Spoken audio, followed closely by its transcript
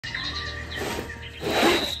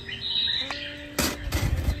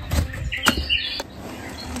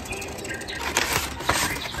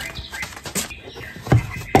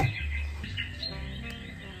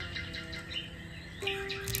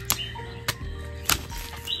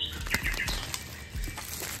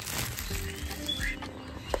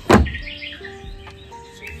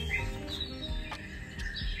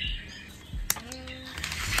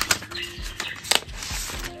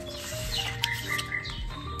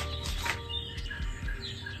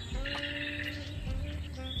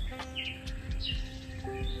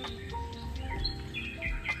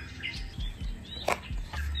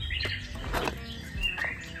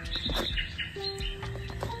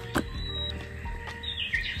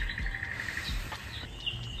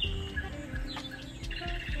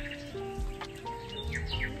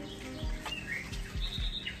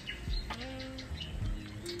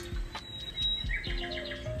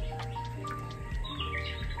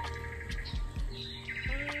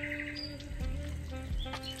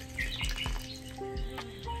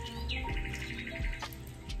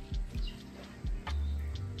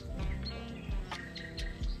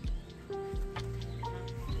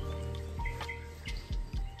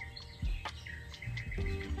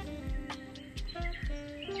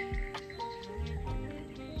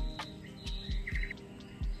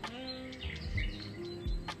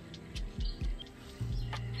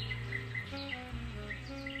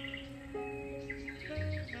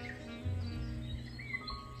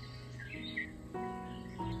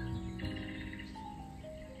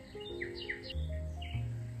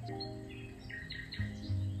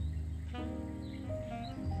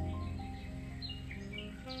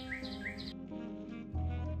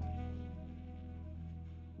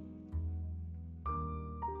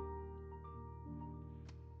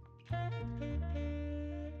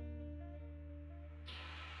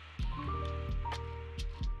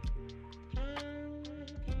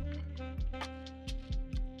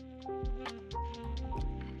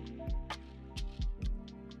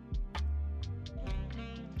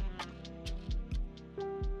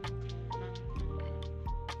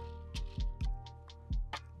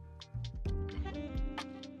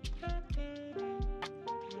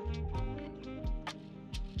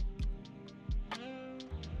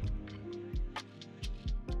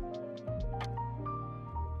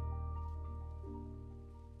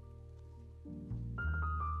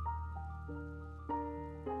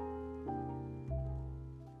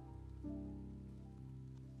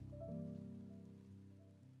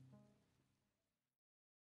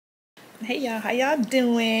Hey y'all, how y'all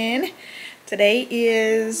doing? Today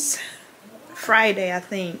is Friday, I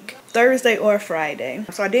think. Thursday or Friday.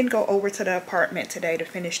 So I didn't go over to the apartment today to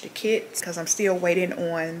finish the kits because I'm still waiting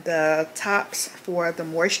on the tops for the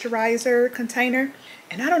moisturizer container.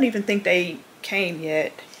 And I don't even think they came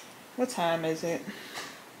yet. What time is it?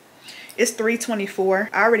 It's 3:24.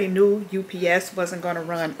 I already knew UPS wasn't going to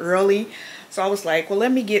run early. So I was like, well,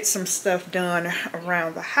 let me get some stuff done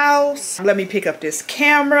around the house. Let me pick up this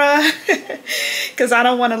camera because I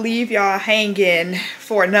don't want to leave y'all hanging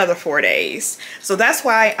for another 4 days. So that's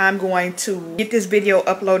why I'm going to get this video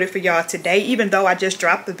uploaded for y'all today. Even though I just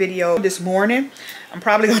dropped the video this morning, I'm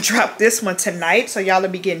probably going to drop this one tonight. So y'all will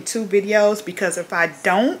be getting 2 videos because if I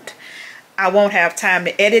don't, I won't have time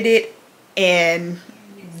to edit it and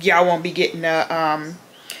y'all won't be getting a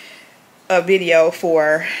video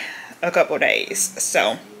for a couple days.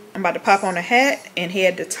 So I'm about to pop on a hat and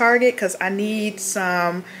head to Target because I need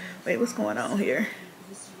some, wait, what's going on here?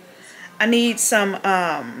 I need some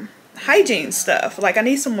hygiene stuff. Like I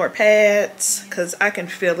need some more pads because I can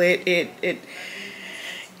feel it.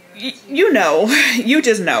 You know, you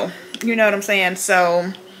just know. You know what I'm saying? So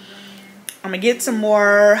I'm gonna get some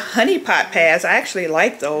more honey pot pads. I actually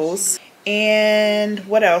like those. And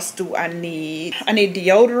what else do I need? I need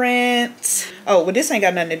deodorant. Oh, well, this ain't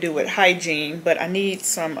got nothing to do with hygiene, but I need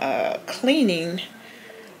some cleaning,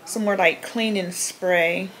 some more like cleaning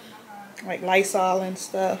spray, like Lysol and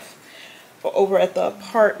stuff for over at the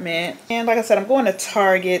apartment. And like I said, I'm going to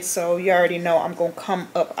Target, so you already know I'm gonna come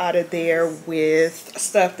up out of there with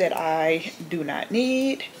stuff that I do not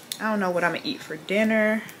need. I don't know what I'm gonna eat for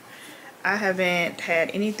dinner. I haven't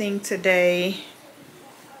had anything today.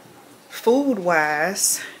 Food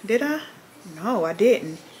wise, did I? No, I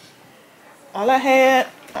didn't. All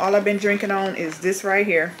I've been drinking on is this right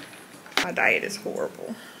here. My diet is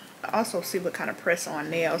horrible. I also see what kind of press on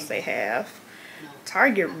nails they have.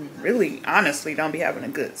 Target really honestly don't be having a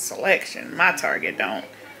good selection. My Target don't.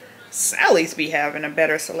 Sally's be having a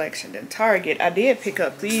better selection than Target. I did pick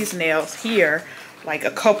up these nails here like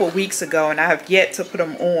a couple weeks ago and I have yet to put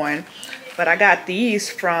them on. But I got these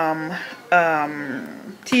from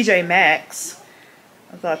TJ Maxx.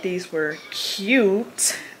 I thought these were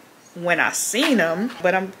cute when I seen them.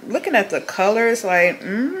 But I'm looking at the colors like,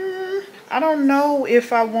 I don't know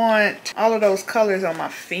if I want all of those colors on my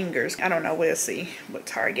fingers. I don't know. We'll see what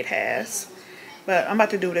Target has. But I'm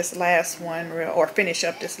about to do this last one or finish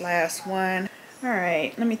up this last one. All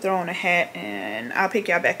right, let me throw on a hat and I'll pick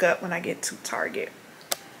y'all back up when I get to Target.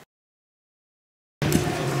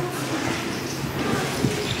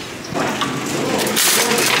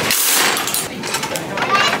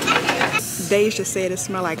 Deja said it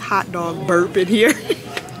smelled like hot dog burp in here.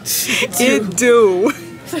 It do.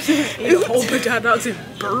 Ate a whole bunch of hot dogs and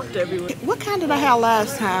burped everywhere. What kind did I have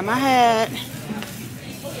last time? I had...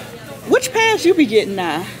 Which pads you be getting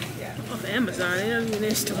now? Off Amazon, they don't even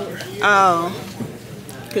in store. Oh.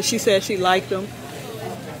 Because she said she liked them.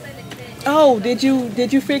 Oh, did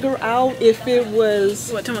you figure out if it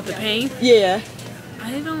was... What, talking about the pain? Yeah.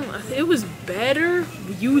 I think it was better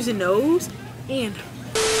using those and...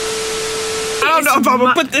 I don't know if I'm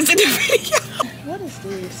gonna put this in the video. What is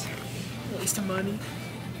this? Waste of money.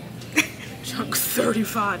 Chunk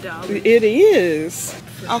 $35. It is.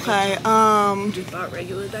 Okay, Just bought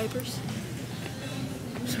regular diapers.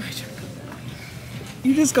 Sorry,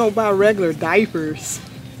 you just go buy regular diapers.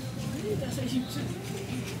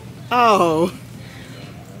 Oh.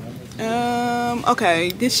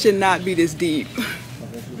 Okay, this should not be this deep.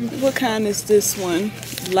 What kind is this one?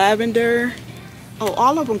 Lavender. Oh,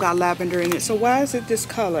 all of them got lavender in it. So why is it this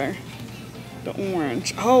color? The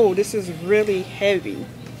orange. Oh, this is really heavy.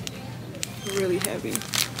 Really heavy.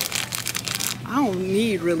 I don't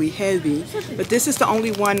need really heavy. But this is the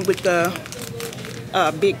only one with the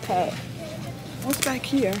big pack. What's back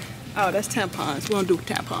here? Oh, that's tampons. We don't do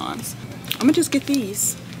tampons. I'm gonna just get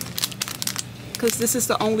these. Because this is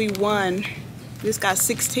the only one. This got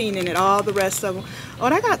 16 in it. All the rest of them. Oh,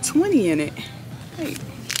 that got 20 in it. Wait.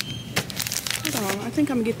 Hold on, I think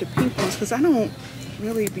I'm gonna get the pink ones because I don't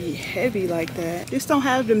really be heavy like that. This don't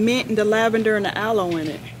have the mint and the lavender and the aloe in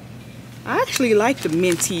it. I actually like the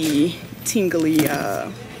minty, tingly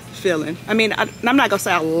feeling. I mean, I'm not gonna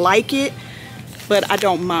say I like it, but I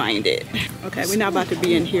don't mind it. Okay, we're not about to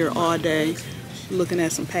be in here all day looking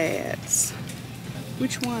at some pads.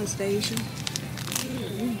 Which ones, Deja?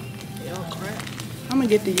 Oh, crap. I'm gonna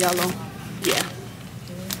get the yellow. Yeah.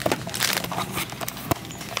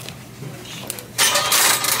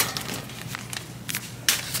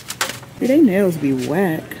 They nails be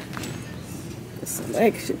whack. The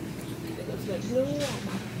selection.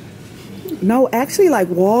 No, actually, like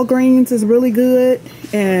Walgreens is really good,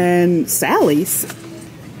 and Sally's. I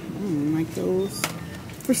don't like those.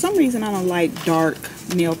 For some reason, I don't like dark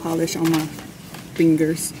nail polish on my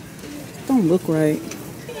fingers. It don't look right.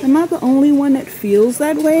 Am I the only one that feels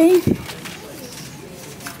that way?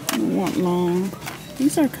 I don't want long.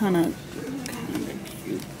 These are kind of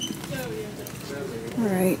cute. All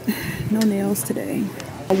right, no nails today.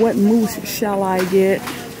 What mousse shall I get?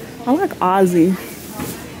 I like Aussie.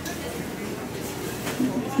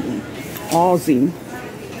 Aussie.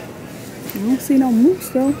 I don't see no mousse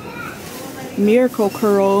though. Miracle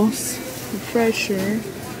Curls refresher.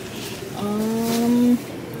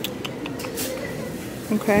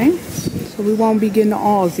 Okay, so we won't be getting the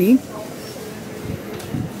Aussie.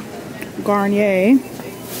 Garnier.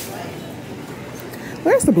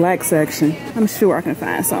 Where's the black section? I'm sure I can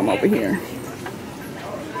find some over here.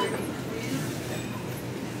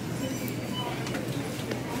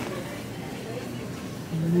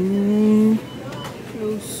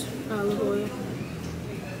 Loose olive oil.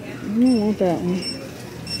 I don't want that one.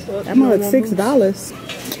 I'm at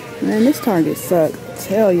 $6. Man, this Target sucks.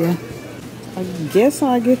 Tell you. I guess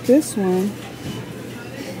I'll get this one.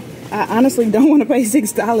 I honestly don't want to pay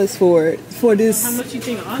 $6 for it. For this. How much you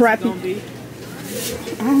think crappy gonna be?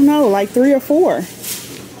 I don't know, like 3 or 4.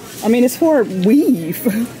 I mean, it's for weave.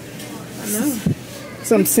 I know.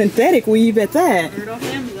 Some synthetic weave at that. Order it off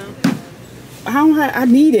Amazon. I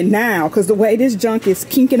need it now because the way this junk is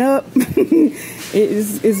kinking up,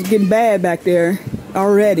 it's getting bad back there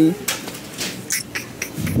already.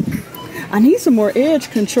 I need some more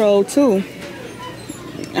edge control too.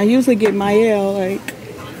 I usually get my like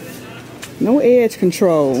no edge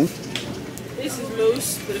control. This is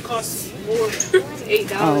loose, but it costs more. It's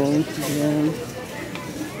 $8. Oh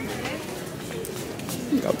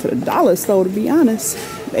yeah. Go to the dollar store to be honest.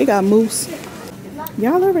 They got mousse.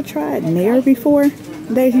 Y'all ever tried Nair before?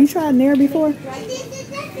 Dave, you tried Nair before?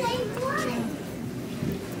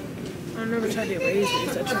 I never tried the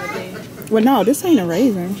erasers. I tried them. Well, no, this ain't a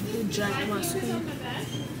razor. Jack my skin.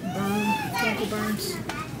 Chemical burns.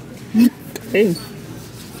 Hey.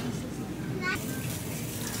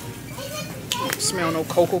 Smell no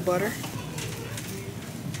cocoa butter.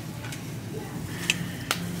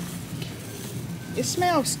 It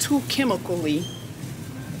smells too chemically.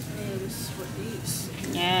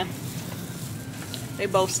 Yeah, they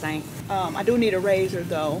both stink. I do need a razor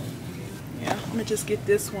though. Yeah, I'm gonna just get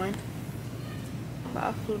this one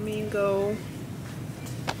by Flamingo.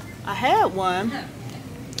 I had one,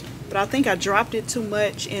 but I think I dropped it too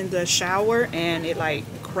much in the shower and it like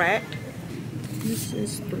cracked. This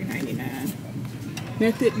is $3.99.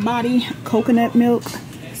 Method Body coconut milk,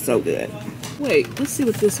 so good. Wait, let's see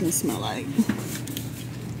what this one smells like.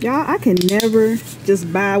 Y'all, I can never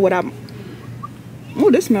just buy what I'm. Oh,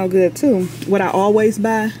 this smells good too. What I always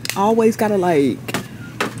buy, I always gotta like,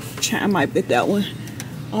 I might pick that one.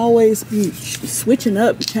 Always be switching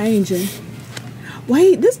up, changing.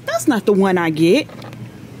 Wait, that's not the one I get.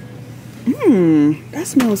 That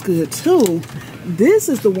smells good too. This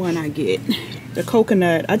is the one I get. The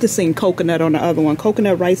coconut. I just seen coconut on the other one.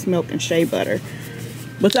 Coconut, rice milk, and shea butter.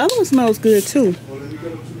 But the other one smells good too.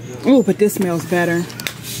 Oh, but this smells better.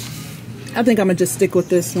 I think I'm gonna just stick with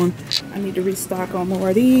this one. I need to restock on more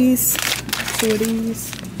of these. 2 of these.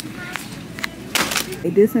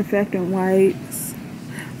 The disinfectant wipes.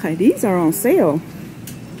 Okay, these are on sale.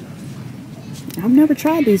 I've never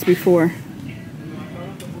tried these before.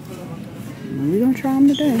 We're gonna try them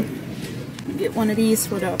today. Get one of these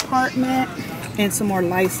for the apartment and some more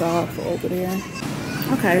Lysol for over there.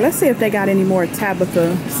 Okay, let's see if they got any more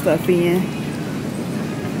Tabitha stuff in.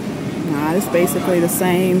 Nah, it's basically the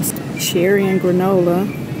same. Cherry and granola.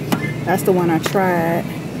 That's the one I tried.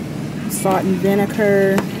 Salt and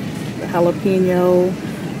vinegar. The jalapeno.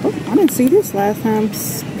 Oh, I didn't see this last time.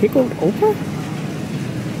 Pickled okra.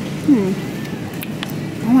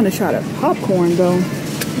 I want to try the popcorn though.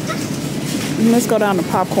 Let's go down the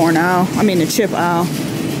popcorn aisle. I mean the chip aisle.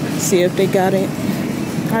 See if they got it.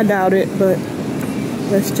 I doubt it, but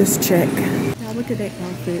let's just check. Now look at that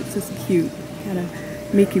outfit. It's cute. Got a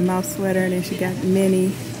Mickey Mouse sweater and then she got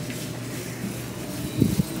Minnie.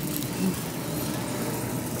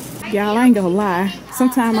 Y'all, I ain't gonna lie.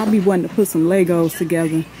 Sometimes I be wanting to put some Legos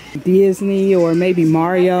together. Disney or maybe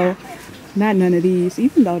Mario. Not none of these,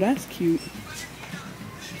 even though that's cute.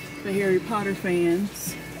 The Harry Potter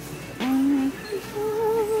fans.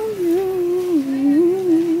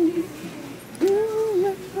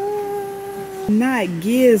 Not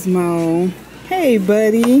Gizmo. Hey,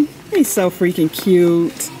 buddy. He's so freaking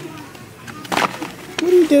cute. What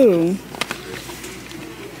do you do?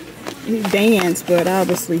 He danced, but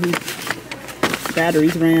obviously he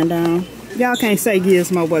Batteries ran down. Y'all can't say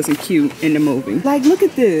Gizmo wasn't cute in the movie. Like, look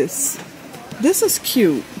at this. This is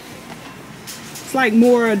cute. It's like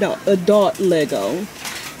more adult Lego.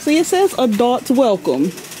 See, it says adults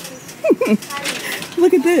welcome.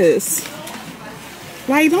 Look at this.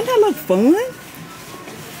 Like, don't that look fun?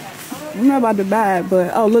 I'm not about to buy it,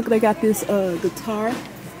 but oh look, they got this guitar.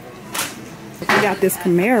 They got this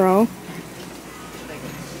Camaro.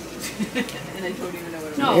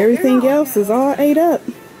 Everything else is all ate up.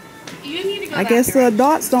 I guess the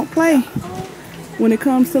adults don't play when it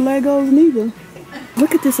comes to Legos neither.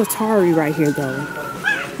 Look at this Atari right here though.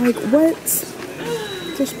 Like what?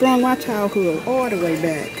 Just brought my childhood all the way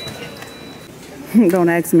back. Don't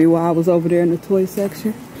ask me why I was over there in the toy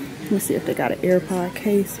section. Let me see if they got an AirPod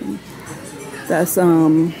case. That's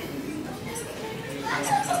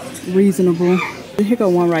reasonable. Here go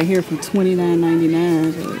one right here for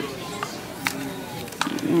 $29.99.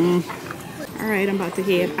 Alright, I'm about to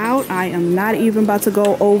head out. I am not even about to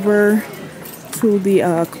go over to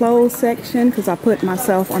the clothes section because I put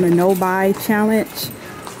myself on a no-buy challenge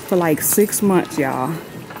for like 6 months, y'all.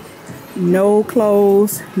 No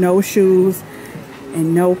clothes, no shoes,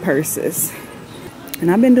 and no purses. And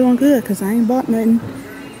I've been doing good because I ain't bought nothing.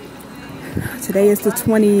 Today is the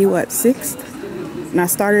 6th, and I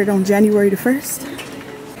started on January the 1st.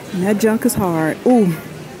 And that junk is hard. Ooh,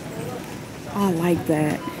 I like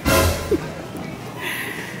that.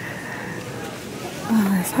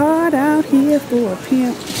 Oh, it's hard out here for a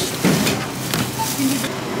pimp.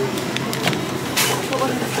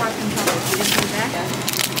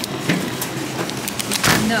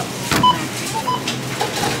 No.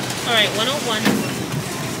 All right, 101.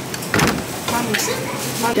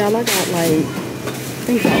 Y'all, I got like, I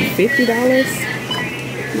think about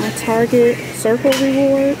 $50. My Target Circle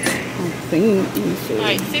rewards. I think. Let me see. All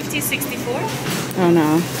right, 50, 64. Oh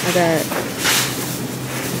no, I got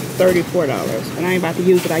 $34, and I ain't about to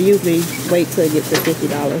use it. I usually wait till it gets to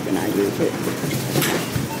 $50 and I use it.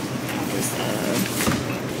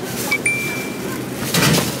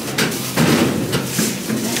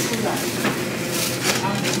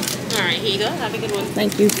 All right, here you go. Have a good one.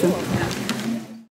 Thank you. Too.